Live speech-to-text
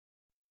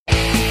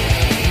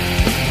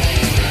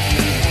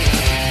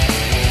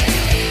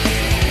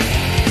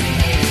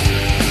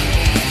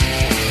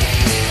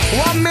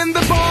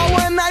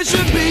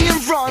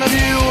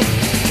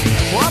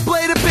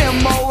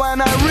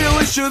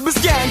should be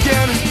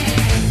skanking.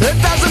 It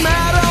doesn't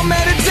matter how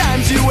many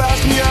times you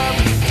ask me up,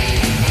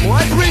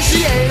 I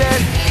appreciate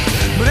it,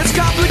 but it's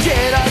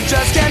complicated. I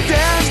just can't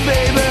dance,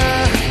 baby.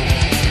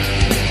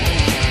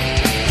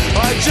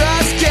 I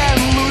just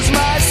can't lose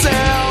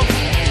myself.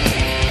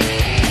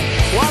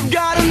 I've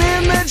got an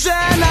image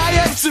and I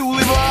have to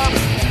live up.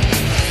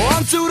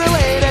 I'm to the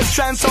latest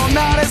trend, so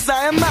not as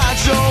I am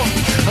macho.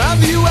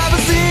 Have you ever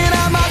seen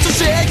a macho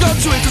shake or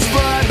twist his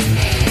butt?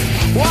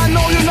 Well, I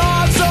know you're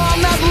not, so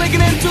I'm not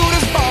licking into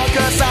this bar,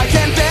 'cause I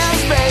can't dance.